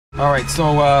Alright,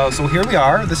 so here we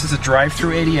are. This is a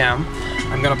drive-through ATM.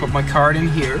 I'm gonna put my card in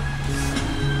here.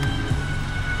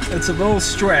 It's a little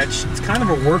stretch. It's kind of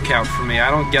a workout for me.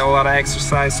 I don't get a lot of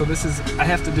exercise, so I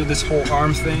have to do this whole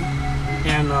arm thing.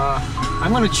 And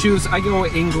I'm gonna choose, I go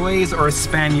Inglés or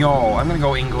Espanol. I'm gonna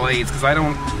go Inglés because I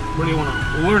don't really want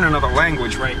to learn another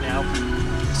language right now.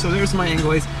 So there's my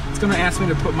Inglés. It's gonna ask me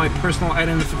to put my personal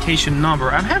identification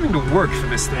number. I'm having to work for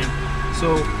this thing.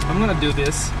 So I'm gonna do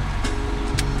this.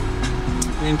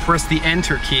 And press the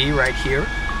enter key right here.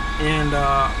 And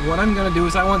what I'm gonna do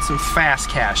is I want some fast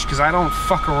cash because I don't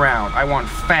fuck around. I want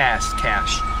fast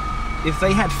cash. If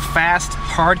they had fast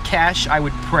hard cash, I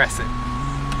would press it.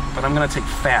 But I'm gonna take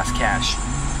fast cash.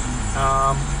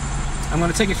 I'm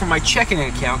gonna take it from my checking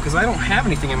account because I don't have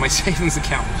anything in my savings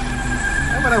account.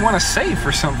 Why would I want to save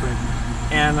for something?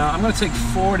 And I'm gonna take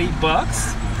 40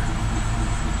 bucks.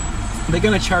 They're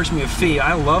gonna charge me a fee.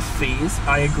 I love fees.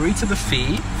 I agree to the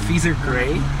fee. Fees are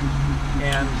great.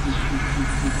 And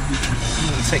I'm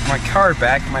gonna take my card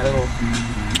back, my little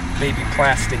baby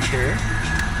plastic here.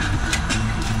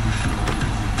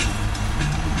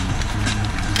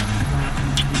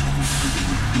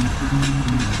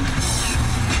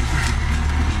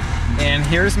 And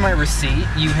here's my receipt.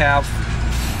 You have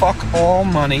fuck all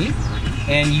money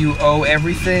and you owe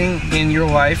everything in your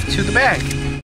life to the bank.